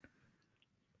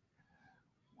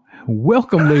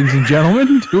Welcome, ladies and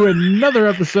gentlemen, to another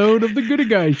episode of the Goody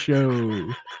Guys Show.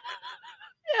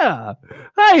 Yeah.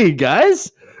 Hi,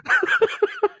 guys.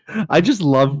 I just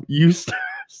love you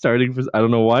starting. I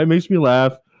don't know why it makes me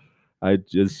laugh.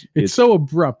 It's so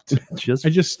abrupt.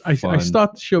 I fun.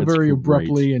 start the show It's very great.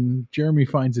 abruptly, and Jeremy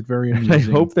finds it very And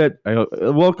amusing. I hope that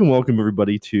welcome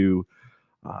everybody to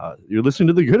you're listening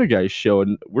to the Good Guys Show,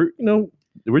 and we're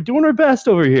doing our best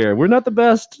over here. We're not the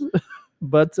best,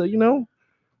 but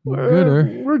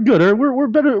Gooder. we're gooder. We're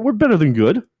better. We're better than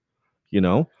good.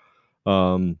 The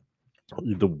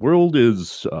world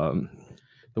is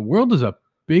The world is a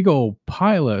big old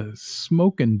pile of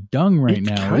smoke and dung right it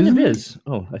now. kind of isn't it? is.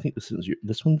 Oh, I think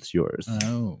this one's yours.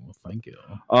 Oh, thank you.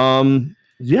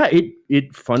 Yeah,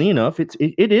 it funny enough, it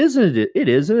is and it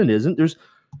is and it isn't. There's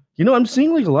I'm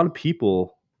seeing like a lot of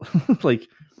people like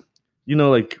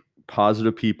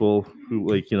positive people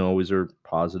who always are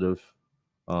positive,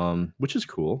 which is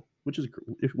cool, which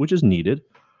is needed.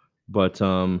 But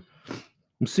I'm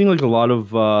seeing like a lot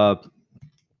of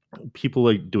people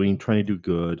like trying to do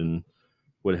good and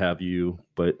what have you,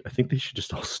 but I think they should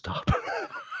just all stop.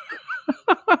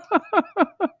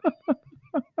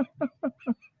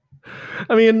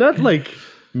 I mean, not like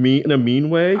me in a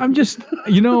mean way. I'm just,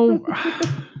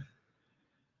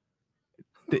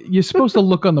 you're supposed to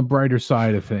look on the brighter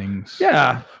side of things.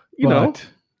 Yeah, but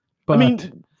I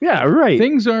mean, yeah, right.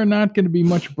 Things are not going to be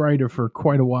much brighter for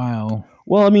quite a while.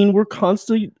 Well, I mean, we're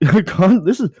constantly.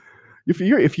 This is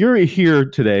if you're here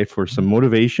today for some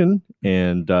motivation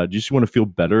and just want to feel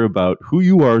better about who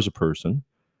you are as a person,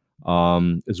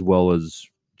 as well as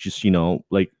just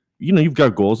you've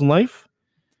got goals in life.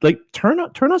 Like turn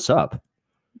us up.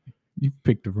 You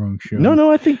picked the wrong show.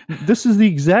 No, I think this is the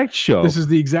exact show. This is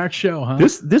the exact show, huh?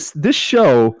 This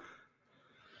show.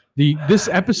 This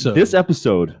episode. This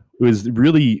episode was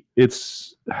really.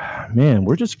 It's man.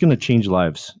 We're just gonna change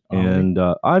lives, and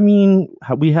I mean,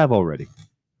 we have already.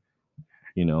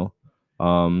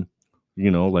 One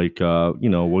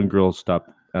girl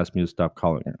asked me to stop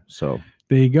calling her. So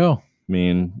there you go. I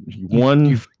mean,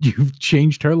 you've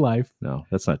changed her life. No,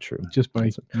 that's not true. Just by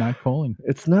not calling.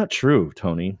 It's not true,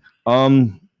 Tony.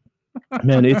 Man,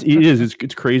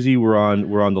 it's crazy. We're on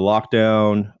the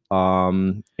lockdown.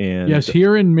 And yes,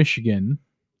 here in Michigan,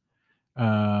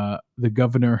 the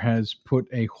governor has put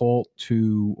a halt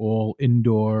to all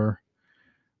indoor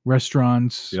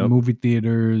restaurants, movie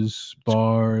theaters,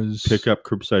 bars. Pick up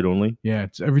curbside only. Yeah,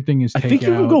 everything is takeout. I think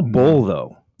you can go bowl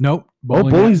though. Nope.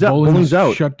 Bowling's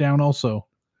out. Shut down also.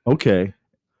 Okay.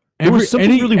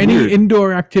 Any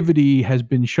indoor activity has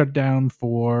been shut down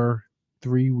for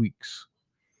 3 weeks.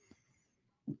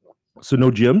 So no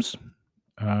gyms?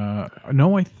 No,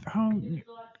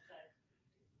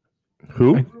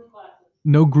 Who?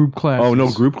 No group classes. Oh,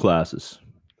 no group classes.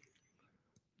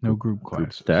 No group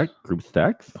classes. Group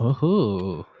stacks?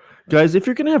 Oh. Guys, if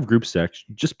you're going to have group sex,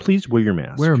 just please wear your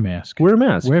mask. Wear a mask.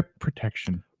 Wear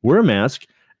protection. Wear a mask.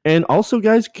 And also,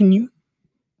 guys, could you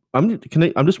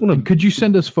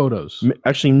send us photos?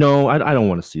 Actually, no, I don't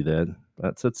want to see that.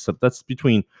 That's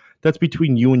between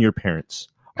you and your parents.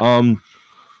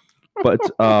 But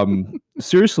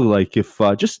seriously, like if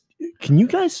can you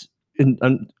guys,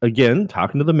 and again,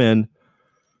 talking to the men,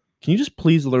 can you just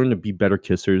please learn to be better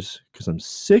kissers? Because I'm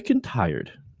sick and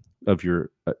tired of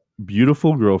your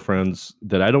beautiful girlfriends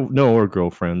that I don't know are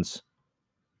girlfriends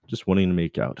just wanting to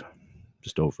make out.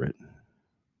 Just over it.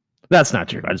 That's not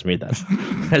true. I just made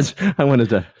that. I wanted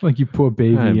to. Like you poor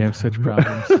baby, you have such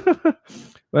problems.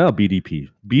 Well, BDP.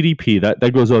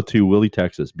 That goes out to Willie,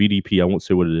 Texas. BDP. I won't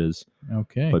say what it is.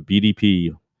 Okay. But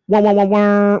BDP.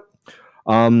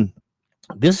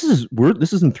 This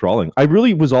is enthralling. I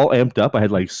really was all amped up. I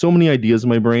had like so many ideas in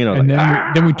my brain.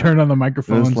 Then we turned on the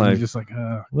microphones and you're just like,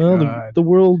 oh, well, the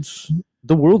world is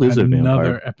a vampire.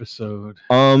 Another episode.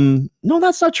 No,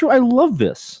 that's not true. I love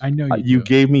this. I know you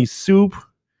gave me soup.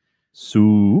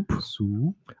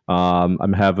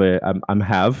 I'm have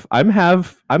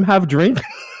drink.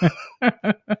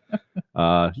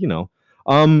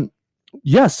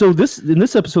 Yeah. So in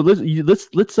this episode, let's you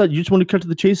just want to cut to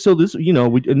the chase. So this,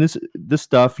 this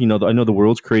stuff, I know the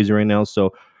world's crazy right now.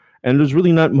 So, and there's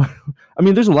really not much. I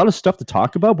mean, there's a lot of stuff to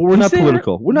talk about, but we're not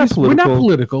political. We're not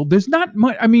political. There's not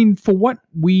much. I mean, for what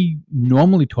we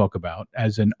normally talk about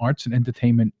as an arts and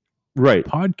entertainment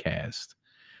podcast.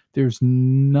 There's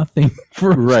nothing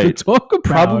for us to talk about.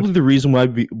 Probably the reason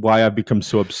why I've become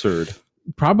so absurd.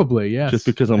 Probably, yes. Just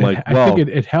because I'm like, I think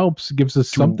it helps, gives us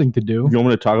something to do. You want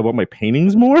me to talk about my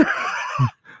paintings more? I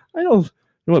don't. You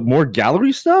know what? More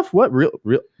gallery stuff? What? Real?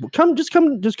 Come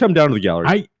down to the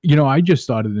gallery. I just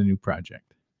started a new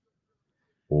project.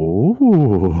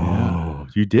 Oh,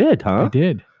 You did, huh? I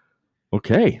did.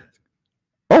 Okay.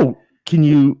 Oh, can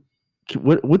you?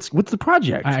 What's the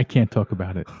project? I can't talk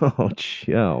about it.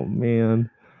 Oh, man,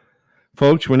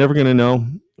 folks, we're never gonna know.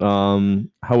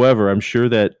 However, I'm sure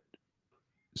that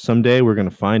someday we're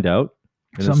gonna find out.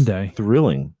 Someday, it's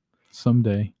thrilling.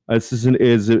 Someday, this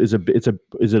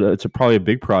it's probably a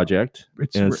big project.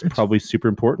 It's probably super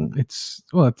important.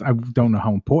 I don't know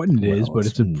how important it is, but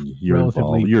it's a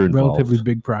relatively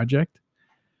big project.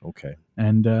 Okay,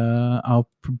 and I'll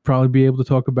probably be able to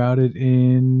talk about it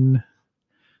in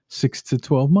 6 to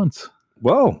 12 months.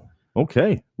 Whoa.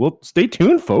 Okay. Well, stay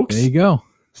tuned, folks. There you go.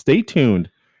 Stay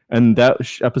tuned, and that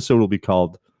episode will be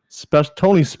called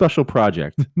Tony's Special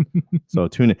Project. So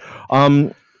tune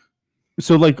in.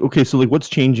 So what's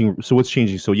changing?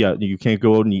 So yeah, you can't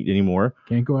go out and eat anymore.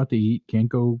 Can't go out to eat. Can't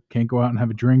go out and have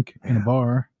a drink in a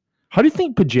bar. How do you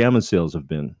think pajama sales have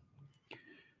been?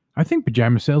 I think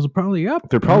pajama sales are probably up.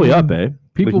 They're probably up, eh?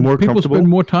 People spend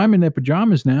more time in their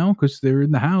pajamas now because they're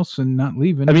in the house and not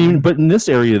leaving. I mean, but in this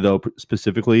area though,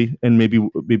 specifically, and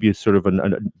maybe a sort of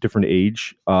a different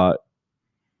age. I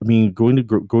mean, going to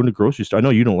grocery store. I know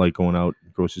you don't like going out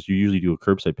groceries. You usually do a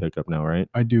curbside pickup now, right?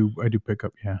 I do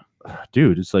pickup, yeah.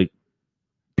 Dude, it's like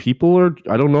people are.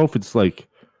 I don't know if it's like.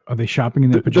 Are they shopping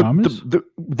in their pajamas?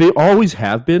 They always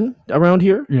have been around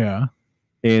here. Yeah,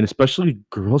 and especially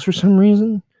girls for some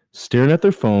reason staring at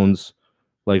their phones,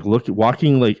 like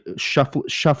walking, like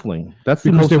shuffling. That's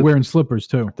because they're wearing slippers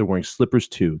too. They're wearing slippers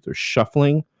too. They're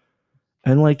shuffling,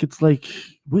 and like it's like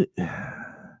what.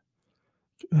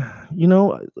 You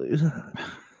know,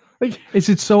 like, is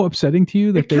it so upsetting to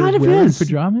you that they're wearing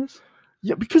pajamas?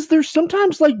 Yeah, because they're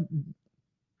sometimes like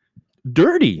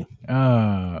dirty.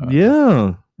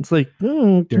 Yeah, it's like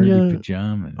dirty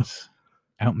pajamas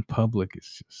out in public.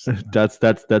 It's just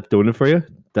that's doing it for you.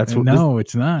 That's what. No,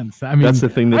 it's not. I mean, that's the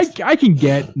thing. I can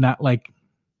get not like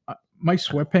my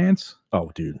sweatpants.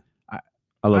 Oh, dude, I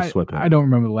love sweatpants. I don't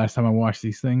remember the last time I washed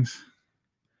these things.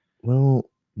 Well.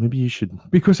 Maybe you should.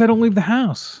 Because I don't leave the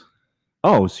house.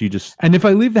 Oh, so you just. And if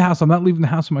I leave the house, I'm not leaving the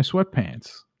house in my sweatpants.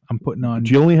 I'm putting on.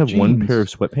 Do you only have jeans. One pair of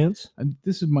sweatpants? And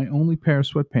this is my only pair of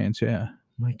sweatpants. Yeah.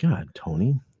 My God,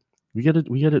 Tony, we gotta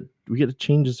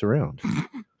change this around.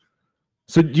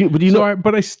 So do you know?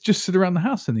 But I just sit around the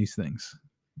house in these things.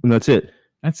 And that's it.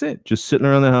 That's it. Just sitting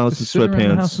around the house in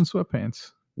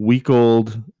sweatpants.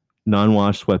 Week-old,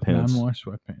 non-washed sweatpants. Non-washed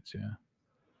sweatpants. Yeah.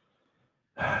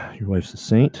 Your wife's a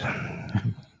saint.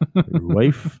 Your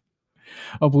wife.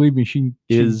 Oh, believe me, she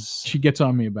gets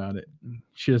on me about it.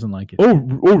 She doesn't like it. Oh,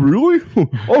 really?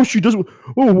 Oh, she doesn't.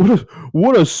 Oh,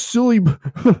 what a silly.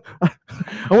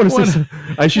 I want to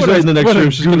say. She says in the next room,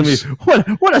 she's going to be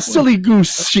what a silly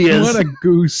goose she is. What a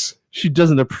goose. She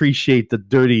doesn't appreciate the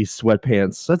dirty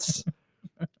sweatpants. That's.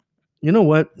 You know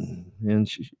what? And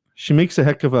she makes a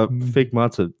heck of a fake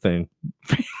matzah thing.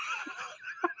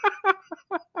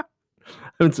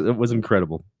 It was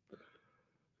incredible.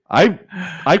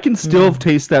 I can still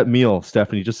taste that meal,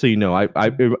 Stephanie. Just so you know,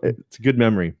 it's a good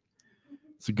memory.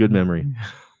 It's a good memory.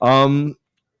 So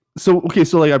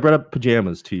like I brought up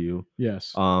pajamas to you.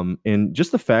 Yes. And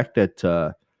just the fact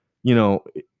that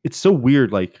it's so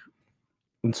weird. Like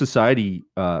in society,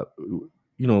 like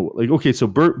so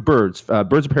birds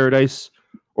of paradise,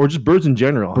 or just birds in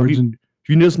general. Have you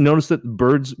just noticed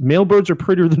that male birds are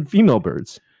prettier than female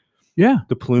birds? Yeah.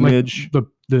 The plumage, like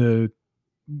the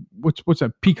what's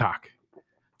that? Peacock.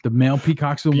 The male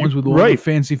peacocks are the ones with all the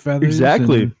fancy feathers.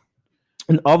 Exactly.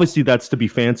 And obviously that's to be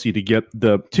fancy to get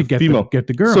the female. Get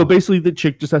the girl. So basically the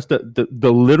chick just has to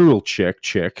the literal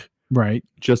chick right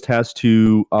just has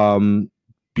to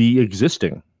be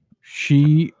existing.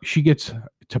 She gets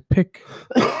to pick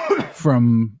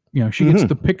from she gets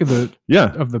the pick of the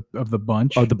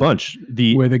bunch. Of the bunch.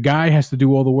 Where the guy has to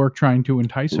do all the work trying to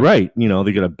entice her. Right. They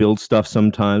gotta build stuff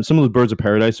sometimes. Some of the birds of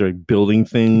paradise are like building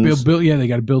things. They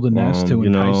gotta build a nest to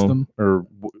entice them. Or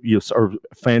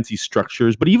fancy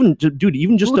structures. But even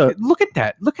just look at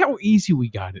that. Look how easy we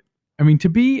got it. I mean, to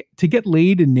get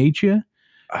laid in nature,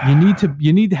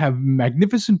 you need to have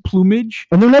magnificent plumage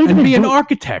and they're not even be an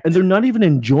architect. And they're not even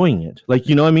enjoying it. Like,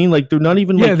 you know what I mean? Like they're not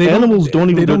even animals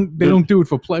they don't do it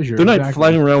for pleasure. They're not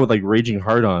flying around with like raging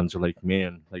hard-ons or like,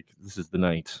 man, like this is the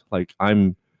night. Like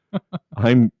I've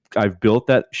built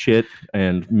that shit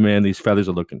and man, these feathers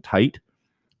are looking tight.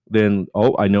 Then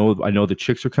I know the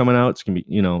chicks are coming out. It's gonna be,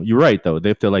 you're right though. They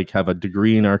have to like have a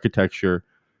degree in architecture.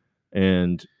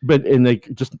 And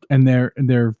their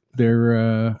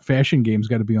fashion game's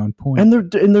got to be on point, and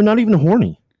they're not even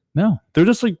horny. No, they're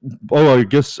just like, I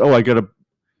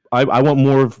want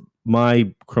more of my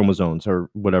chromosomes or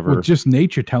whatever. Well, just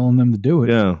nature telling them to do it.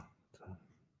 Yeah,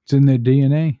 it's in their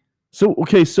DNA. So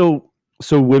okay, so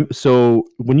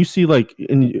when you see like,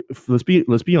 and let's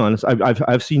be honest,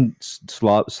 I've seen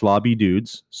slobby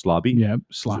dudes, slobby. Yeah,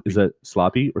 sloppy. Is that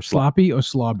sloppy or sloppy or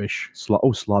slobbish?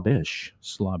 Slobbish.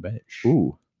 Slobbish.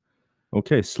 Ooh,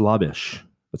 okay, slobbish.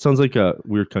 That sounds like a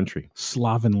weird country.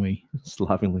 Slovenly.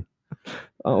 Slovenly.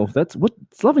 Oh, that's what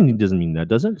slovenly doesn't mean. That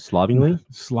doesn't slovenly.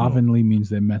 Slovenly means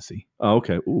they're messy. Oh,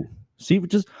 okay. Ooh, see,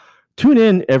 just tune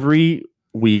in every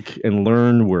week and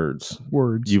learn words.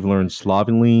 You've learned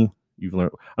slovenly. You've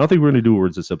learned. I don't think we're going to do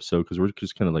words this episode because we're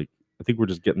just kind of like, I think we're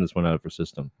just getting this one out of our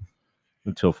system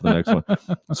until for the next one.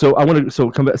 So I want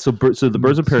to come back. So the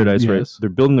birds of paradise, right? They're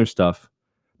building their stuff,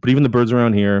 but even the birds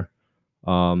around here,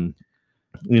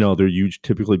 they're huge,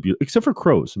 typically beautiful, except for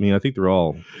crows. I mean, I think they're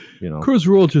all, crows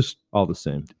are all just all the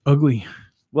same, ugly.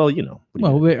 Well,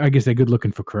 I guess they're good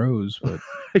looking for crows, but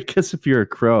I guess if you're a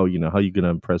crow, how you gonna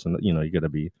impress them? You gotta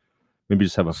be. Maybe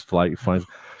just have a flight.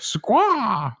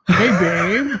 Squaw. Hey,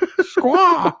 babe.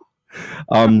 Squaw.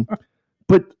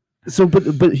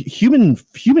 But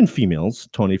human females,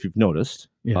 Tony, if you've noticed,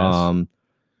 yes.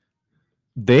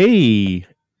 They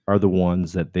are the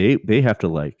ones that they have to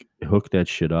like hook that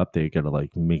shit up. They gotta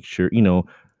like make sure,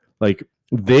 like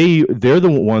they're the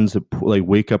ones that like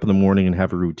wake up in the morning and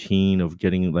have a routine of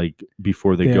getting like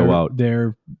before they go out.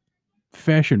 Their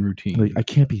fashion routine. Like I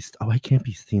can't be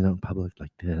seen out in public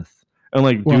like this. And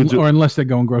like, or unless they're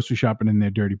going grocery shopping in their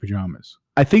dirty pajamas.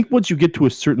 I think once you get to a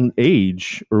certain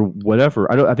age or whatever,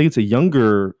 I think it's a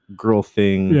younger girl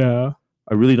thing. Yeah,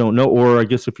 I really don't know. Or I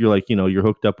guess if you're like, you're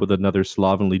hooked up with another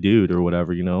slovenly dude or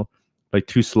whatever, like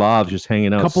two Slavs just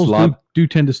hanging out. Couples do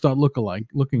tend to start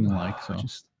looking alike. So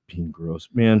just being gross,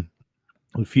 man.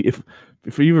 If you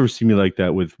ever see me like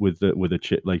that with a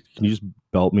chick, like, can you just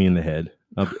belt me in the head?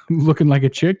 Looking like a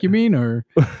chick, you mean, or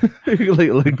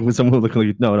like with someone looking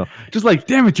like no, just like,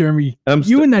 damn it, Jeremy,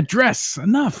 you in that dress,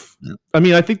 enough. I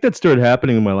mean, I think that started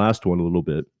happening in my last one a little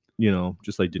bit.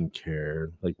 Just like didn't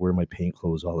care, like wear my paint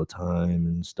clothes all the time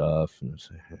and stuff, and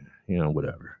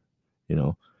whatever,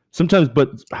 Sometimes,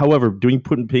 but however,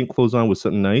 putting paint clothes on with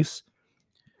something nice,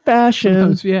 fashion.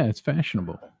 Sometimes, yeah, it's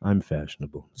fashionable. I'm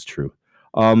fashionable. It's true.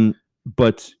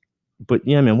 But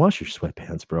yeah, man, wash your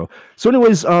sweatpants, bro. So,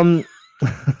 anyways, I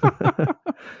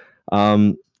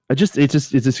think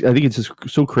it's just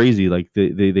so crazy. Like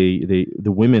the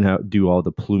women do all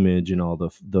the plumage and all the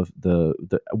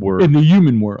work in the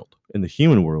human world.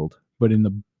 But in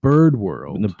the bird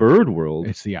world,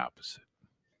 it's the opposite.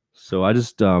 So I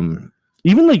just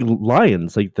even like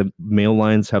lions, like the male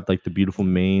lions have like the beautiful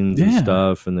manes and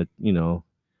stuff, and the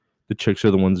chicks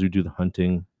are the ones who do the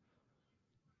hunting.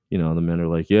 The men are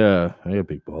like, yeah, I got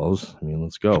big balls. I mean,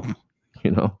 let's go.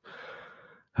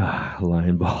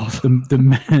 Lion balls. The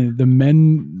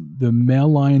male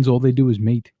lions, all they do is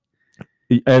mate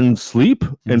and sleep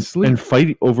and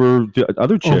fight over the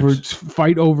other chicks.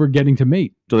 Fight over getting to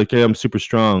mate. They're like, hey, I'm super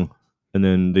strong, and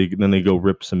then they go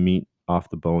rip some meat off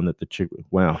the bone that the chick.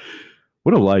 Wow,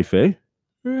 what a life, eh?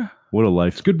 Yeah, what a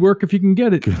life. It's good work if you can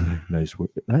get it. Nice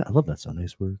work. I love that song.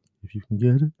 Nice work if you can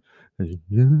get it.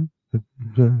 You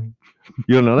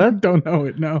don't know that? Don't know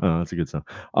it. No. Oh, that's a good song.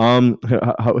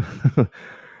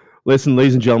 Listen,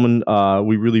 ladies and gentlemen,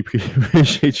 we really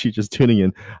appreciate you just tuning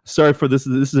in. Sorry for this.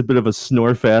 This is a bit of a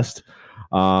snore fest,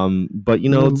 but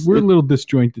we're a little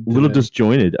disjointed.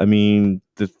 Disjointed. I mean,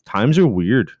 the times are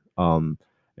weird,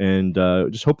 and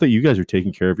just hope that you guys are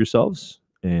taking care of yourselves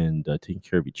and taking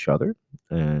care of each other,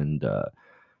 and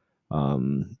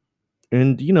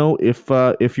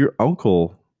if your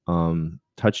uncle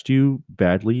touched you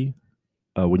badly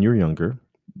when you're younger,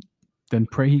 then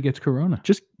pray he gets corona.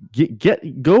 Just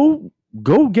go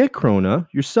get corona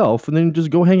yourself, and then just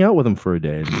go hang out with him for a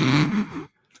day. I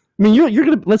mean, you're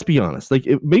gonna, let's be honest. Like,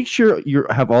 make sure you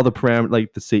have all the parameters,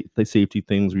 like the safety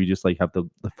things, where you just like have the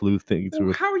flu thing.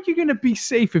 Well, how are you gonna be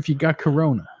safe if you got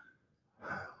corona?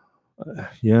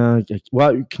 Yeah.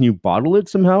 Well, can you bottle it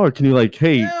somehow, or can you like,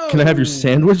 hey, can I have your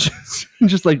sandwich?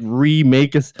 Just like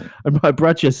remake us. I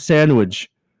brought you a sandwich.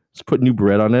 Just put new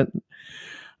bread on it.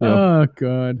 Oh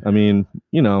God. I mean,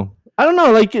 I don't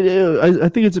know. Like, I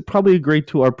think it's probably a great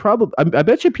tool. Or probably, I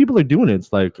bet you people are doing it.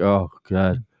 It's like, oh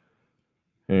God,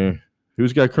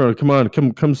 who's got corona? Come on,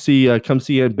 come see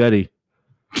Aunt Betty.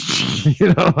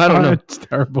 I don't know. It's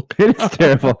terrible. It's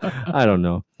terrible. I don't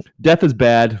know. Death is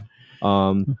bad.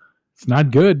 It's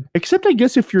not good. Except, I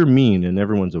guess, if you're mean and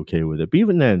everyone's okay with it. But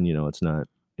even then, it's not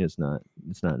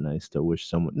nice to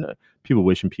wish people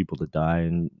wishing people to die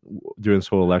and during this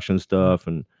whole election stuff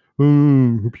and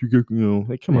hope you get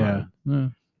like, come on. Yeah.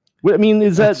 I mean,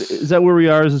 is that where we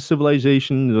are as a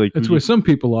civilization? Like, that's where some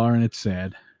people are, and it's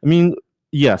sad. I mean,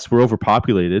 yes, we're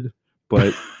overpopulated,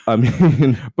 but I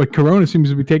mean, but Corona seems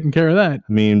to be taking care of that.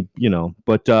 I mean,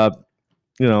 but I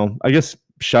guess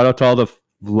shout out to all the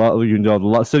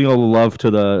sending all the love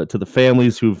to the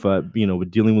families who've been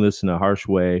dealing with this in a harsh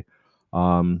way.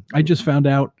 I just found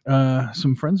out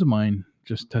some friends of mine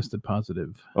just tested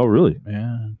positive. Oh, really?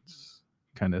 Yeah, it's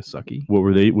kind of sucky.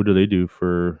 What do they do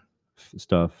for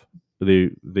stuff?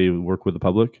 They work with the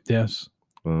public? Yes.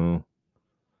 Oh.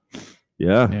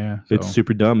 Yeah. So. It's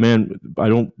super dumb, man. I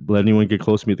don't let anyone get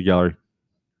close to me at the gallery.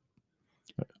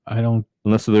 I don't,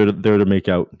 unless they're there to make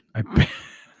out.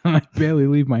 I barely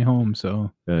leave my home,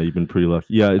 so yeah, you've been pretty lucky.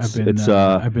 Yeah,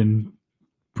 I've been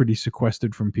pretty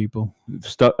sequestered from people.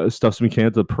 Stuff's been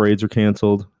canceled. The parades are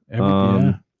canceled.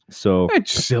 So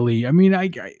it's silly. I mean, I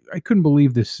couldn't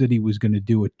believe this city was going to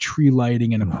do a tree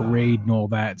lighting and a parade and all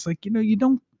that. It's like, you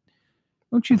don't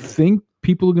you think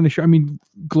people are going to show? I mean,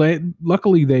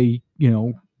 luckily they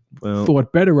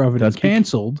thought better of it and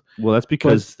canceled. That's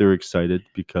because they're excited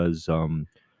because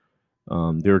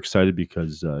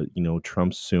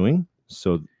Trump's suing.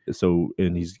 So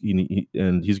and he's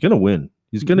going to win.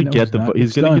 He's going to get the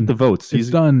votes. It's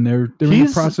done. They're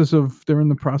in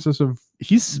the process of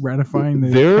he's ratifying the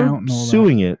they're count and all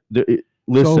suing that. Listen,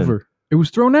 it's over. It was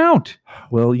thrown out.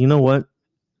 Well, you know what?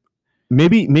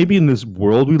 Maybe in this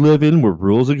world we live in where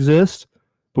rules exist,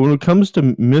 but when it comes to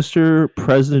Mr.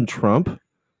 President Trump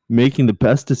making the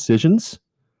best decisions,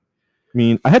 I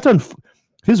mean, I had to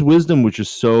his wisdom, which is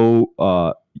so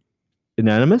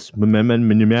magnanimous,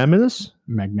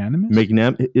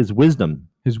 is wisdom.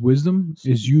 His wisdom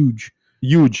is huge.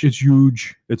 Huge. It's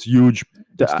huge. It's huge.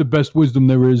 It's the best wisdom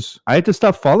there is. I had to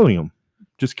stop following him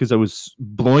just because I was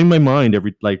blowing my mind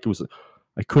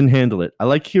I couldn't handle it. I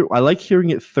like hearing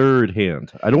it third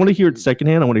hand. I don't want to hear it second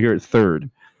hand. I want to hear it third.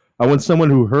 I want someone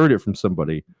who heard it from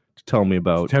somebody to tell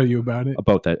you about it.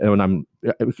 About that. And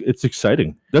it's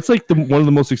exciting. That's like one of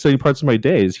the most exciting parts of my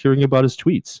day is hearing about his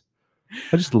tweets.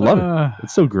 I just love it.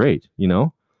 It's so great,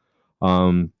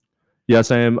 Yes,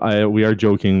 I am. We are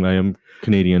joking. I am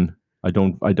Canadian. I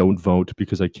don't vote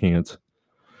because I can't.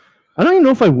 I don't even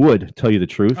know if I would tell you the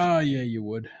truth. Oh, yeah, you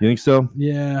would. You think so?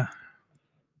 Yeah.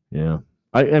 Yeah.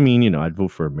 I mean, I'd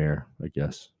vote for a mayor, I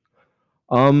guess.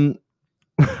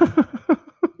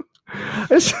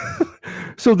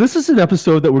 So this is an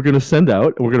episode that we're going to send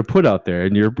out and we're going to put out there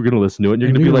and we're going to listen to it and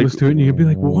you're going to be like, listen to it and you're going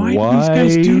to be like, why do these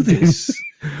guys do this?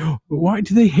 Why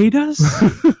do they hate us?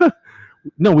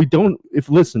 No, we don't.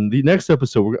 Listen, the next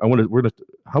episode, we're going to,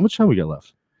 how much time we got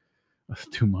left?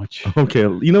 Too much. Okay.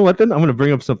 You know what then? I'm going to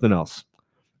bring up something else.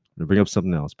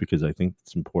 Because I think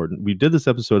it's important. We did this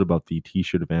episode about the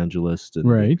T-shirt evangelist and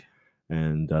right.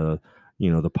 And the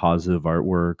positive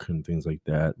artwork and things like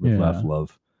that with Laugh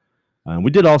Love.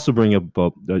 We did also bring up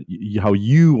about how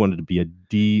you wanted to be a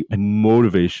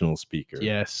demotivational speaker.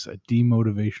 Yes, a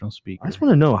demotivational speaker. I just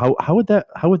want to know how would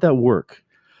that work?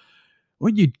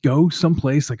 Well, you'd go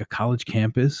someplace like a college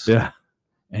campus. Yeah.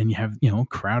 And you have, a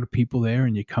crowd of people there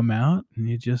and you come out and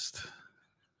you just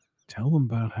tell them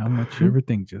about how much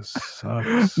everything just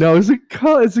sucks. Now, is the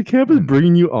campus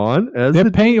bringing you on? They're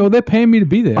paying me to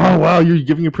be there. Oh, wow. You're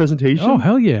giving a presentation? Oh,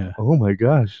 hell yeah. Oh, my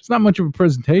gosh. It's not much of a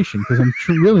presentation because I'm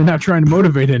really not trying to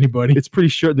motivate anybody. It's pretty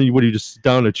short. Then what do you just sit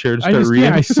down in a chair and start reading?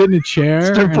 Yeah, I sit in a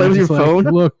chair. Start playing with your phone?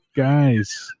 Look,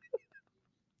 guys.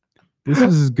 This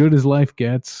is as good as life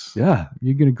gets. Yeah.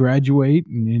 You're going to graduate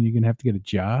and then you're going to have to get a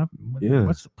job.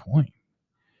 What's the point?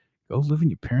 Go live in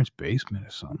your parents' basement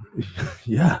or something.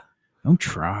 Yeah. Don't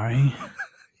try.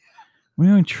 What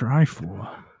do I try for?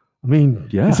 I mean,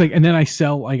 yeah. It's like, and then I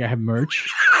sell, I have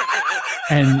merch.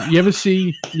 And you ever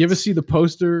see the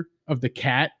poster of the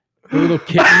cat, the little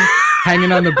kitten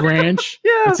hanging on the branch?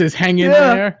 Yeah. It says hang in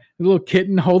there. The little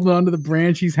kitten holding onto the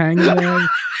branch. He's hanging there.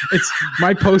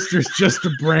 My poster's just a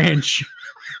branch.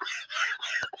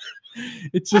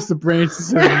 It's just a branch.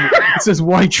 It says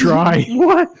why try?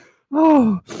 What?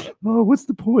 Oh, what's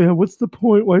the point? What's the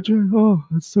point? Why try? Oh,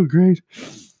 that's so great.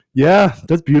 Yeah,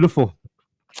 that's beautiful.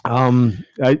 Man,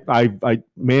 I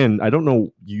don't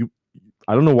know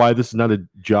I don't know why this is not a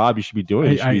job you should be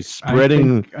doing. You should be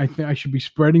spreading. I think I should be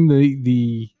spreading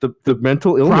the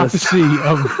mental illness prophecy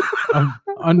of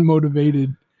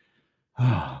unmotivated.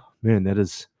 Oh, man, that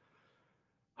is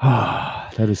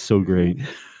so great.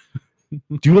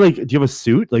 Do you have a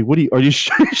suit? Like, are you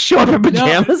show up in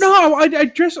pajamas? No, I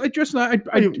dress.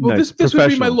 This would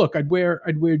be my look. I'd wear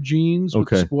jeans with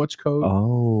a sports coat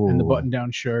and the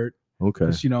button-down shirt. Okay.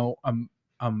 Because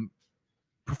I'm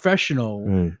professional,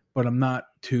 right, but I'm not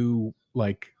too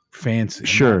fancy.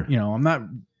 Sure. I'm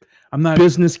not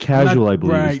business casual. I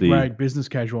believe right. Business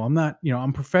casual. I'm not.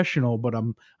 I'm professional, but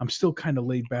I'm still kind of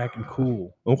laid back and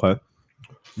cool. Okay.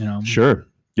 You know. Sure.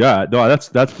 Yeah. No,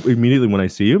 that's immediately when I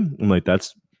see you, I'm like,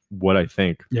 that's what I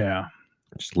think. Yeah.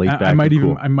 Just laid back. I might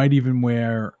even cool. I might even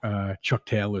wear Chuck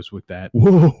Taylors with that.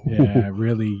 Whoa. Yeah,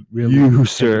 really You, take it to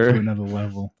sir. another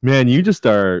level. Man, you just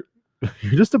are.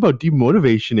 You're just about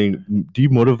demotivizing.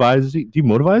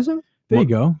 There you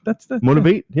go. That's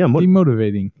Motivate. Yeah.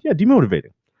 Demotivating. Yeah.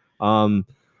 Demotivating.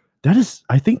 That is.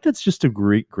 I think that's just a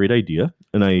great idea,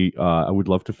 and I would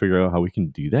love to figure out how we can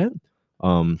do that.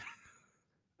 I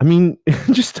mean,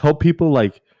 just tell people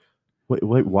like,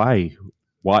 wait, why?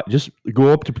 Just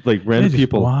go up to like random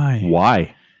people.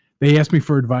 Why? They ask me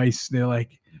for advice. They're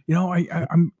like, you know,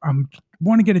 I'm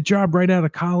want to get a job right out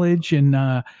of college, and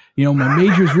you know, my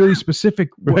major is really specific.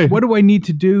 Right. What do I need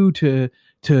to do to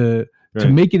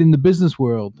make it in the business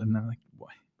world? And I'm like,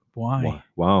 why?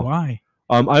 Wow. Why?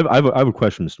 I have a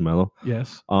question, Mr. Mello.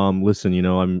 Yes. Listen, you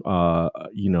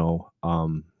know,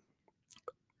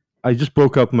 I just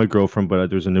broke up with my girlfriend,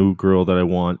 but there's a new girl that I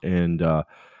want, and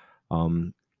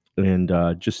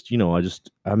just, you know,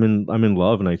 I'm in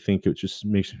love, and I think it just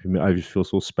makes me, I just feel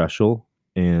so special,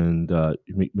 and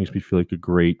it makes me feel like a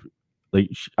great, like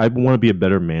I want to be a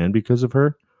better man because of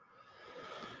her.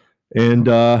 And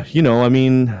you know, I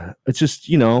mean, it's just,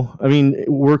 you know, I mean,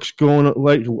 work's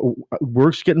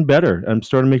getting better. I'm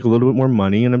starting to make a little bit more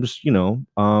money, and I'm just, you know,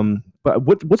 but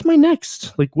what's my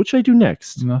next? Like, what should I do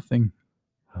next? Nothing.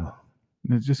 Oh.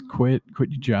 Just quit your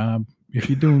job. If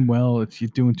you're doing well, you're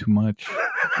doing too much.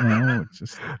 You know, it's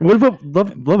just. What about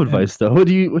love advice though? What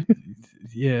do you?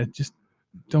 Yeah, just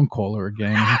don't call her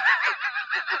again.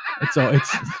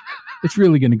 It's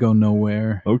really gonna go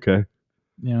nowhere. Okay.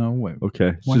 You know.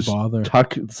 Okay. Why bother?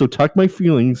 Tuck my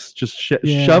feelings. Just shove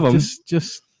them.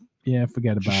 Just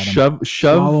forget about them. Shove.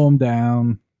 Swallow them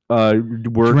down.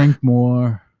 Work. Drink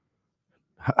more.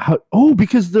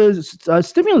 Because the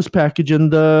stimulus package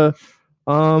and the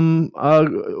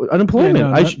unemployment. Yeah,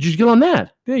 no, I should just get on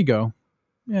that. There you go.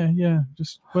 Yeah.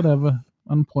 Just whatever.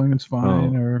 Unemployment's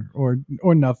fine, or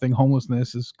nothing.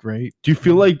 Homelessness is great. Do you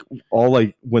feel like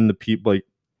when the people like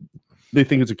they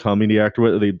think it's a comedy act,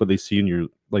 but they see and you're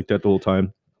like that the whole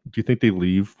time? Do you think they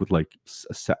leave with like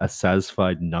a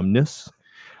satisfied numbness?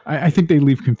 I think they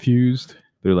leave confused.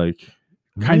 They're like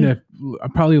kind of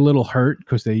probably a little hurt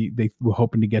because they were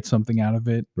hoping to get something out of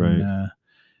it, right?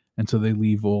 And so they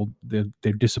leave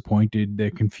they're disappointed,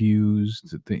 they're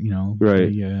confused, you know,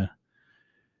 right?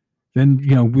 Then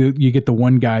you know you get the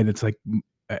one guy that's like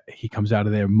he comes out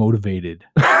of there motivated.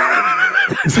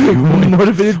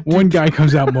 Motivated. One guy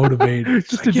comes out motivated.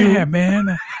 Just like, yeah,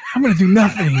 man, I'm gonna do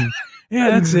nothing. Yeah,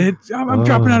 that's it. I'm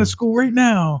dropping out of school right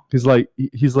now. He's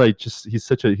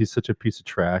such a piece of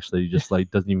trash that he just like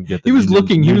doesn't even get. He was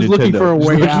looking for a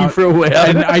way out.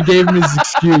 And I gave him his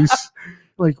excuse.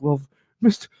 Like, well,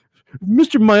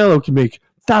 Mr. Milo can make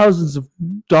thousands of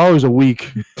dollars a week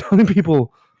telling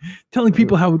people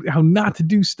how not to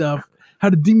do stuff, how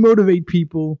to demotivate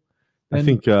people. I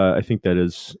think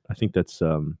that's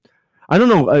I don't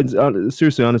know.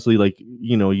 Seriously, honestly, like,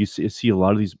 you know, you see a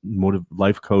lot of these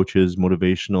life coaches,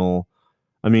 motivational.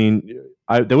 I mean,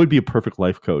 that would be a perfect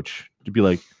life coach to be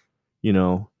like, you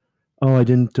know, oh, I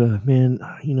didn't, man,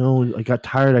 you know, I got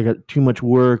tired. I got too much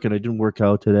work and I didn't work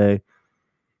out today.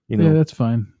 You know, yeah, that's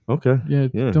fine. Okay. Yeah.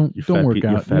 Don't work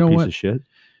out. You fat piece of shit.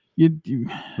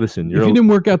 Listen, if you didn't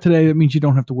work out today, that means you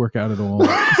don't have to work out at all.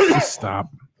 Just stop.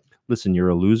 Listen, you're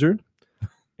a loser.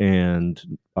 And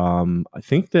I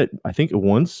think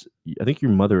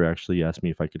your mother actually asked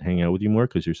me if I could hang out with you more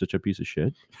because you're such a piece of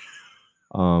shit.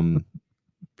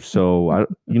 So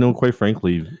quite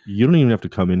frankly, you don't even have to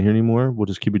come in here anymore. We'll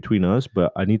just keep it between us.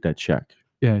 But I need that check.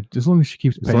 Yeah, as long as she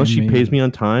keeps. As long as she pays me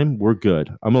on time, we're good.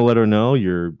 I'm gonna let her know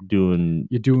you're doing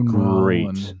great.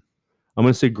 Well, I'm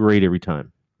gonna say great every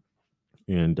time.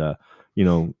 And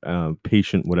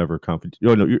patient, whatever.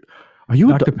 Are you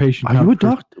Dr. Patient? Are you a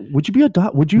doctor? Would you be a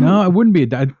doctor? Would you? No, I wouldn't be a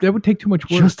doctor. That would take too much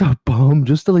work. Just a bum.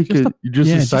 Just to you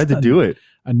decide to do it.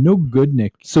 A no good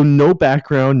Nick. So no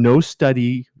background, no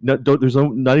study. Not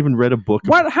even read a book.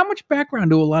 How much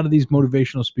background do a lot of these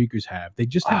motivational speakers have? They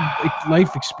just have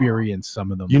life experience.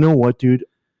 Some of them. You know what, dude?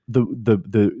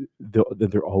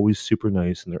 They're always super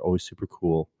nice and they're always super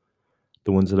cool.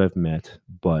 The ones that I've met,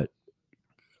 but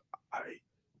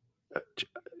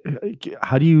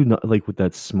how do you not like with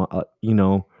that smile? You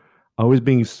know, always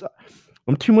being.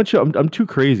 I'm too much. I'm too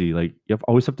crazy. Like you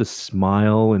always have to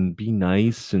smile and be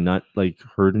nice and not like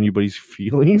hurt anybody's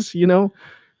feelings. You know,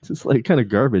 it's just like kind of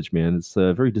garbage, man. It's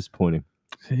very disappointing.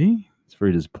 See, it's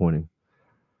very disappointing.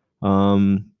 How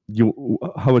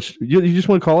much? You just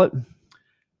want to call it?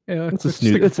 Yeah, it's a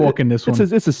snooze. Fork in this one.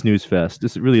 It's a snooze fest.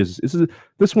 This really is.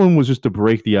 This one was just to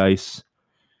break the ice.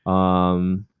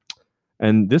 And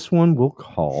this one we'll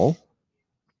call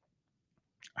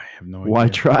I have no Why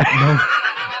idea. Try?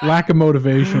 No, lack of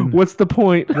motivation. What's the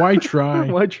point? Why try?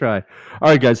 Why try? All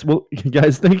right, guys. Well,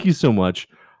 guys, thank you so much.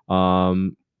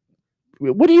 What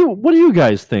do you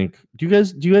guys think? Do you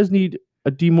guys need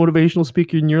a demotivational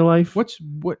speaker in your life? What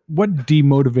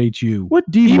demotivates you? What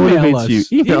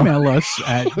demotivates you? Email us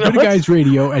at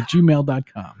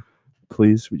goodguysradio@gmail.com.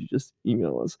 Please, would you just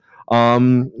email us?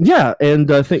 Yeah, and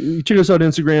check us out on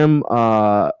Instagram.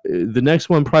 The next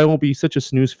one probably won't be such a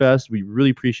snooze fest. We really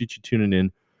appreciate you tuning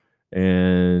in,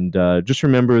 and just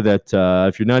remember that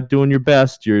if you're not doing your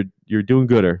best, you're doing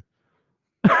gooder,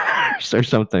 or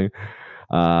something.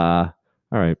 All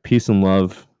right, peace and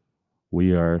love.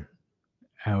 We are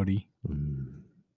Howdy.